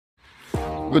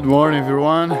Good morning,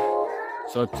 everyone.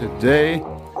 So today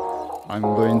I'm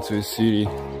going to a city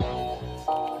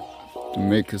to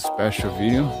make a special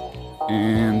video,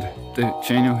 and the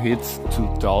channel hits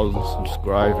 2,000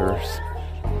 subscribers.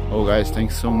 Oh guys,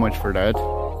 thanks so much for that.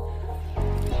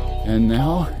 And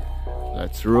now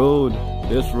let's road.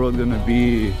 This road gonna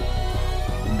be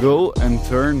go and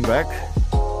turn back.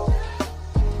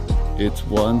 It's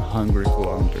 100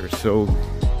 kilometers, so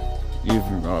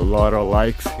even a lot of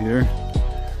likes here.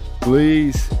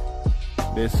 Please,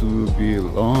 this will be a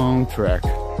long track.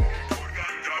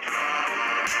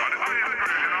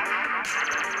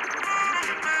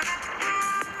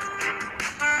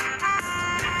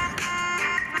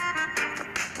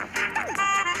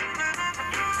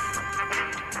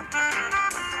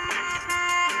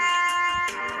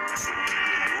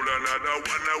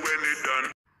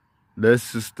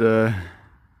 This is the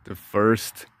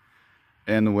first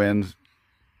and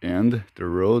the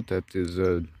road that is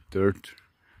a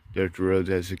dirt road,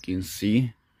 as you can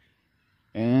see.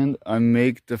 And I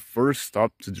make the first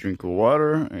stop to drink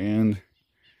water, and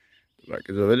the bike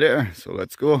is over there, so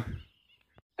let's go.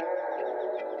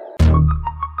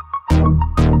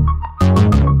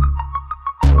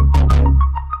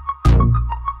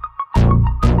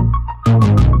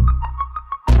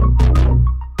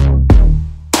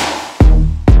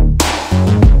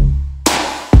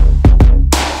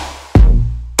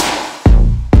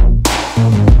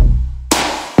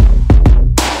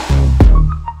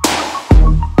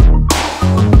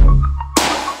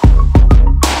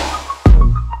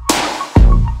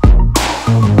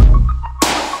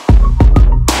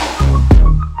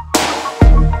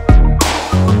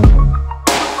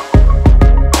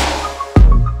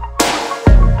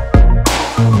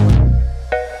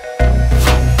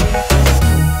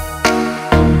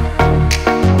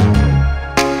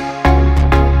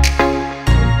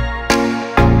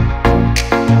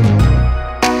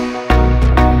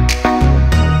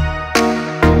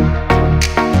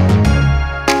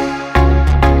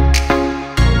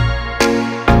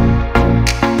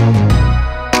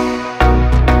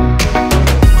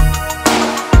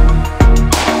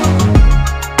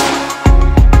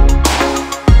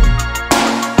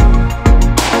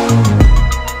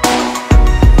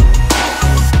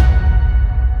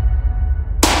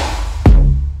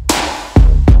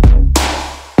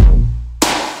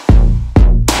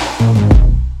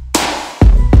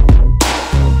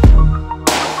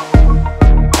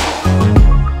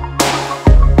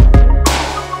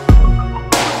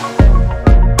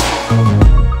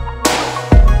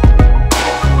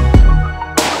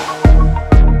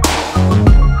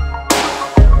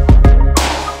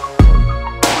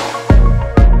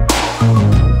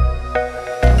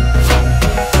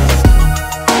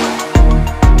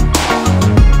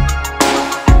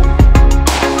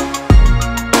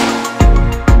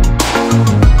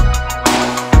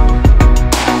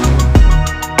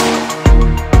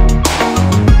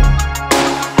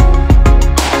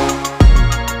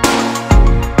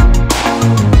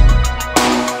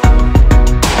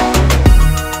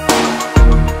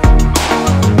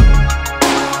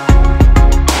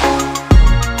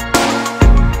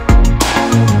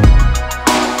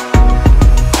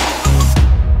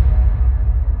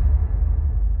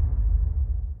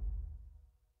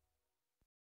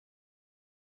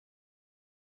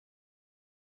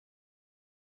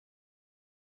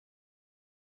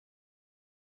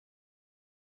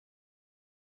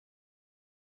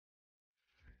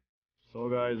 So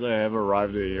guys, I have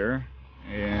arrived here,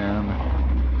 and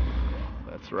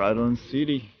let's ride on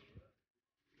city.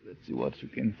 Let's see what you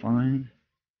can find.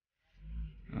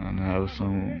 And I have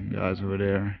some guys over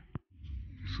there.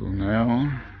 So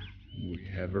now we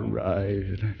have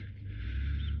arrived.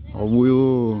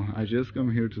 I just come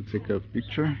here to take a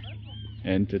picture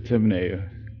and the thumbnail.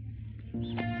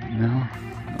 Now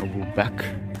I'll go back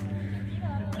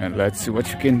and let's see what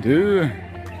you can do.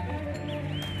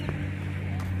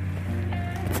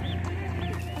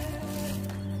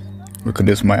 Look at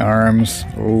this, my arms.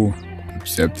 Oh,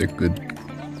 except a good,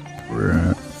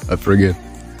 I forget,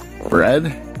 bread.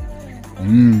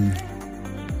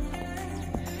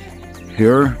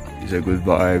 Here is a good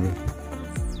vibe.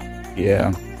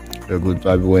 Yeah, a good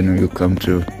vibe when you come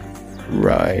to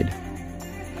ride.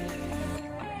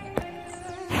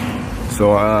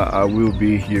 So I will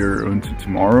be here until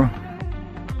tomorrow.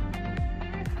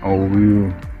 I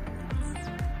will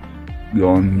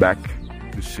go back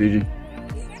to the city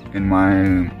in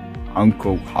my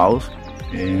uncle's house,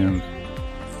 and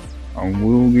I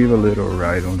will give a little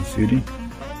ride on the city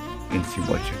and see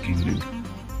what you can do.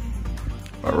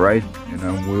 Alright, and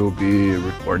I will be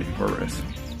recording for us,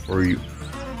 for you,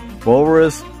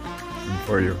 and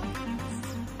for you.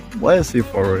 Bless you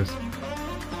for us.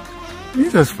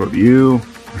 This is for you.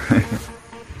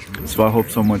 So I hope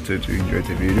someone to enjoy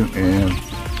the video, and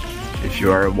if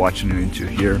you are watching it into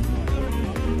here,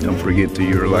 don't forget to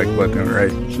hit your like button,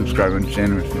 right? Subscribe on the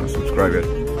channel if you're not subscribed yet.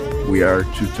 We are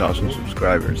 2,000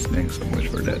 subscribers. Thanks so much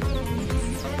for that.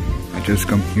 I just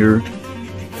come here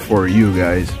for you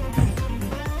guys.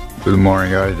 Good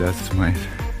morning, guys. That's my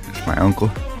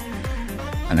uncle,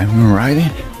 and I'm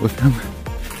riding with him.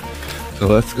 So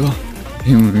let's go.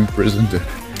 Him present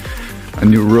a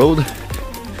new road,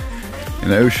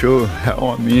 and I will show how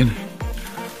I mean.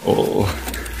 Oh,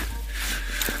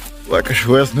 like a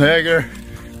Schwarzenegger,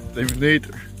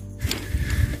 Terminator.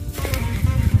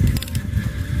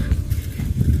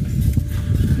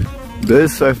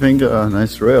 This, I think, a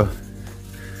nice trail.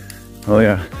 Oh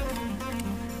yeah.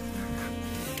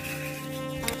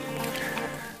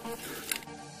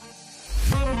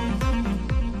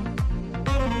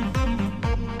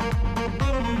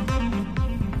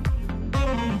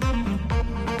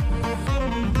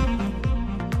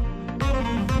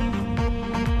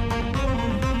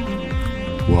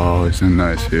 Wow, it's a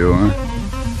nice hill, huh?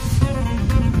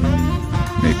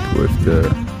 Make with the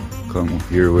come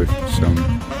here with some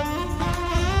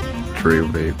trail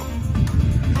vehicle.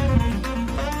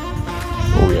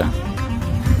 Oh yeah.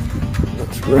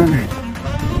 Let's run.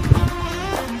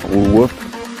 Oh, whoop.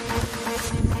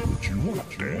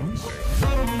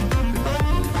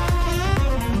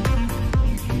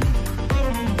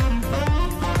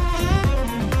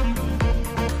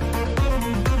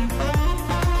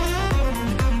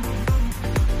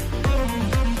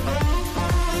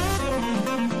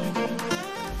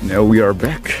 Now we are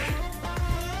back,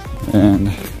 and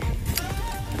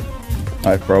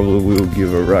I probably will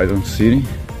give a ride on city.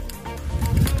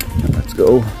 Let's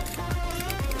go.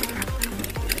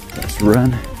 Let's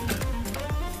run.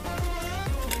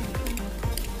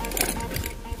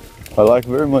 I like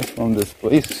very much from this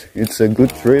place. It's a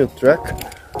good trail track,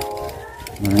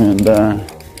 and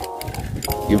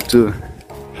you have to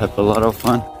have a lot of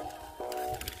fun.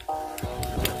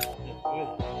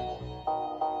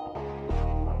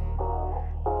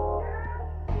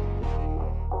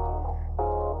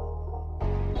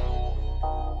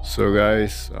 So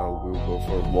guys, we'll go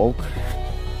for a walk.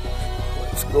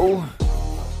 Let's go.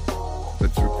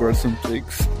 Let's record some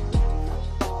pics.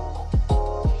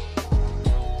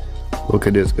 Look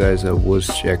at this, guys. I was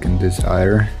checking this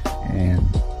tire, and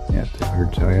yeah, the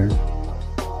hard tire.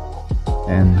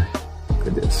 And look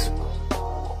at this.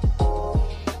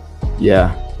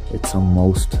 Yeah, it's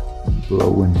almost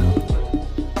blowing up.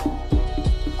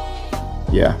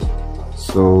 Yeah,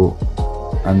 so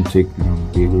I'm taking a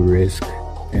big risk.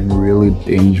 And really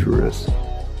dangerous,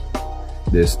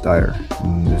 this tire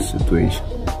in this situation.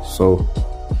 So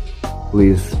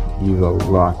please give a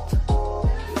lot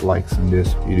of likes on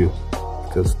this video,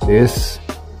 because this,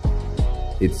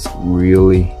 it's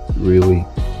really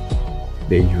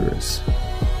dangerous.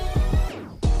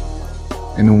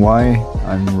 And why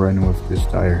I'm running with this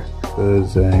tire?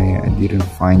 Because I didn't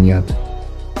find yet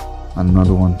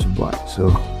another one to buy, so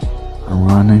I'm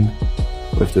running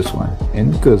with this one.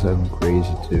 And because I'm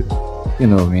crazy too, you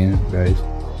know me, guys,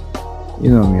 you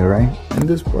know me, right? And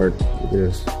this part, look at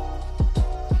this,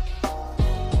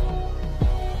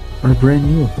 are brand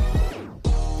new.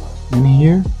 In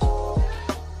here,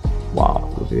 wow,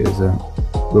 look at this.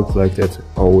 Looks like that's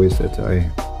always that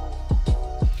I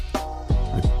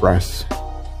press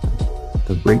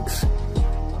the brakes,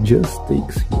 just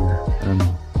takes here, I don't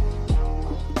know.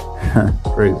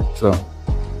 Crazy. So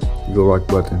give a like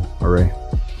button, alright,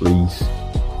 please.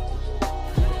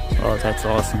 Oh, that's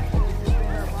awesome.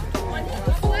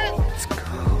 Let's go.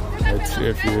 Let's see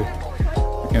if you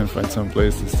can find some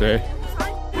place to stay.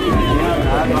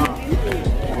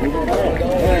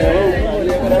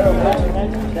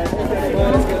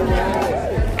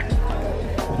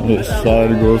 This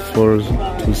side goes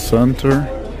to center.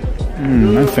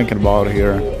 I'm thinking about it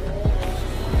here.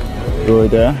 Go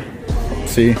there.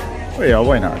 Let's see. Oh yeah,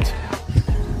 why not?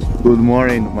 Good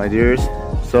morning, my dears.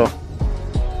 So,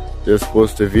 just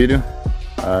post a video.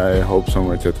 I hope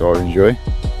someone that all enjoy.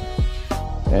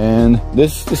 And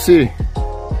this is the city.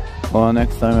 Well,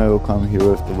 next time I will come here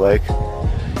with the bike.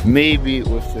 Maybe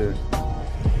with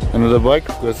another bike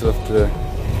because of the,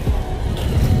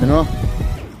 you know,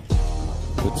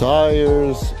 the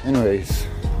tires. Anyways,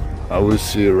 I will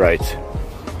see you right.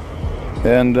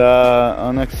 And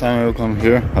next time I will come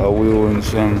here, I will in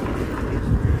some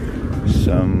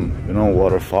you know,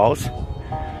 waterfalls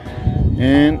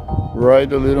and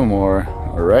ride a little more.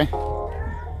 All right.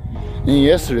 And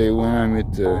yesterday when I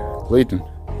met Clayton,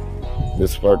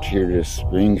 this part here, this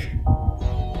spring,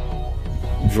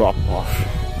 drop off.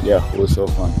 Yeah, it was so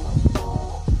fun.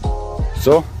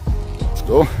 So let's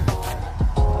go.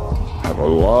 Have a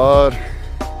lot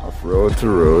of road to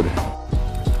road.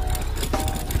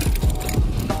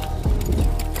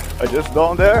 I just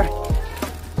down there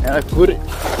and I put it.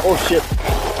 Oh shit!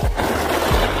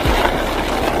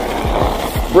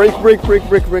 Brake, brake, brake,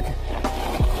 brake, brake.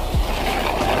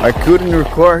 I couldn't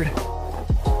record.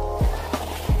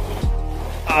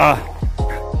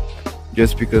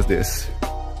 Just because this.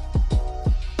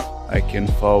 I can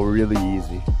fall really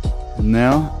easy. And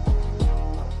now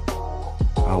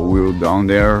I will down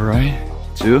there, right?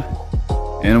 Too.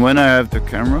 And when I have the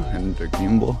camera and the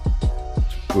gimbal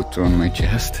to put on my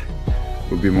chest,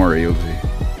 it will be more easy,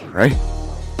 right?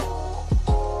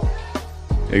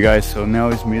 Hey guys, so now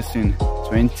it's missing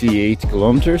 28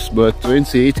 kilometers, but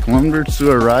 28 kilometers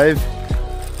to arrive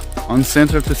on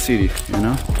center of the city, you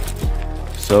know?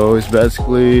 So it's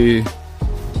basically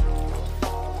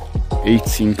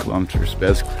 18 kilometers,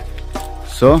 basically.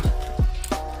 So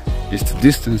it's the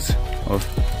distance of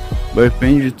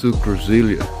Baipenji to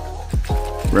Cruzilha.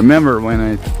 Remember when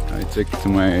I took to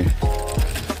my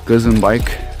cousin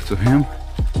bike to him,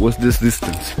 was this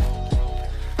distance.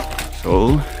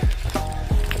 So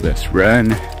let's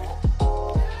run.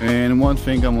 And one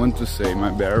thing I want to say, my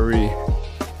battery,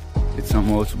 it's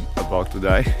almost about to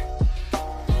die.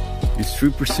 It's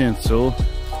 3%, so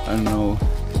I don't know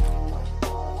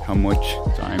how much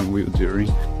time we'll during.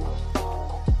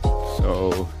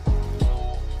 So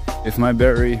if my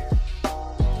battery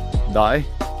die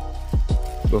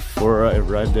before I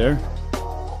arrive there,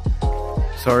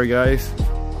 sorry guys.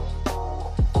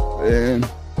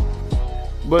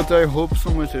 But I hope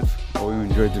so much that you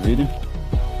enjoyed the video.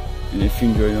 And if you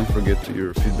enjoyed, don't forget to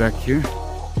your feedback here.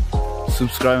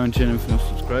 Subscribe on the channel if you're not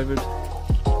subscribed.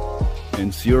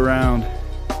 And see you around.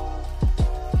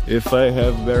 If I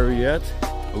have battery yet,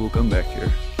 I will come back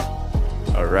here.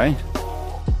 Alright?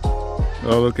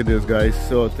 Oh, look at this, guys.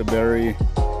 So the battery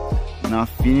not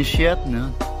finished yet,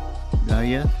 no, not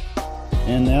yet.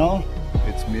 And now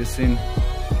it's missing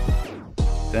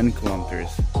 10 kilometers.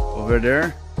 Over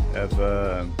there, have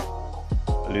a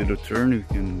little turn. You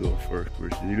can go for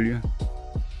Cruzilha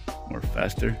more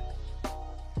faster.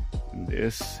 And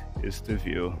this is the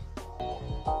view.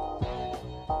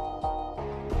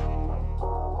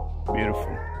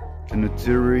 Beautiful. The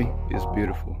nature is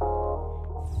beautiful.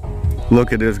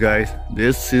 Look at this, guys.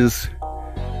 This is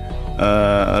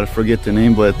I forget the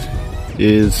name, but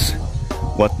is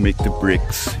what make the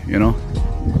bricks, you know,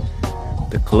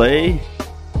 the clay,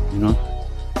 you know,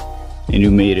 and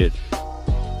you made it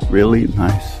really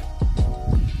nice.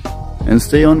 And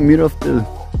stay on the middle of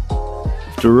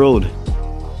the road.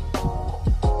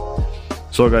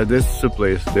 So guys, this is the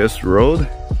place. This road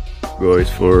goes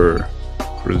for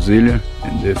Cruzilha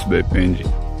and this Baipenji.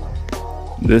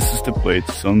 This is the place,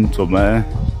 São Tomé.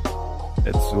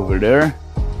 It's over there,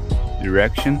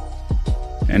 direction,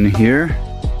 and here,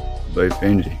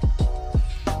 Baipenji.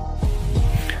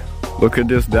 Look at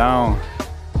this down.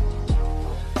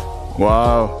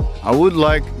 Wow, I would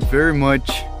like very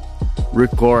much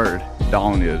record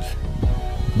down this,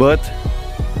 but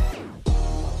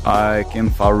I can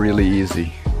fall really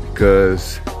easy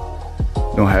because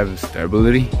I don't have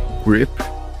stability, grip.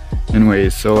 Anyway,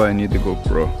 so I need the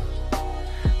GoPro.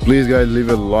 Please guys, leave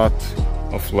a lot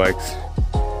of likes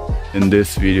in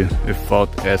this video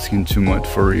without asking too much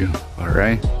for you,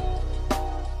 alright?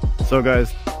 So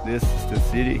guys, this is the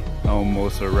city,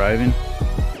 almost arriving,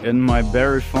 and my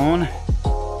battery phone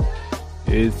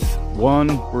is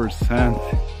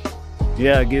 1%.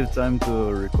 Yeah, give time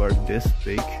to record this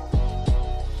take,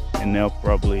 and now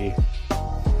probably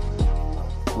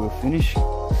we'll finish.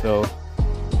 So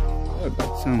I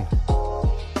got some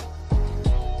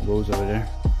bows over there.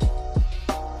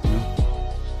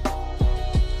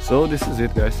 So this is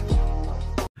it, guys.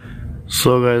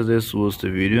 So guys, this was the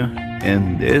video,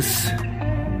 and this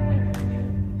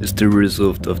is the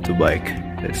result of the bike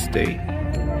this day,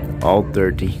 all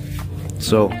 30.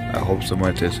 So I hope so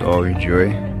much that all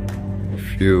enjoy.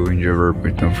 If you enjoy our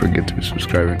work, don't forget to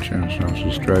subscribe to the channel if you're not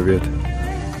subscribed yet.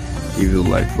 Give the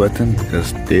like button,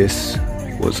 because this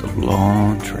was a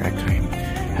long track time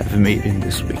I've made in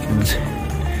this weekend.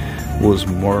 Was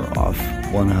more of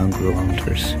 100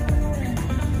 kilometers.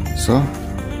 So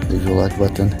leave your like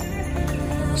button.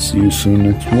 See you soon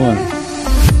next one.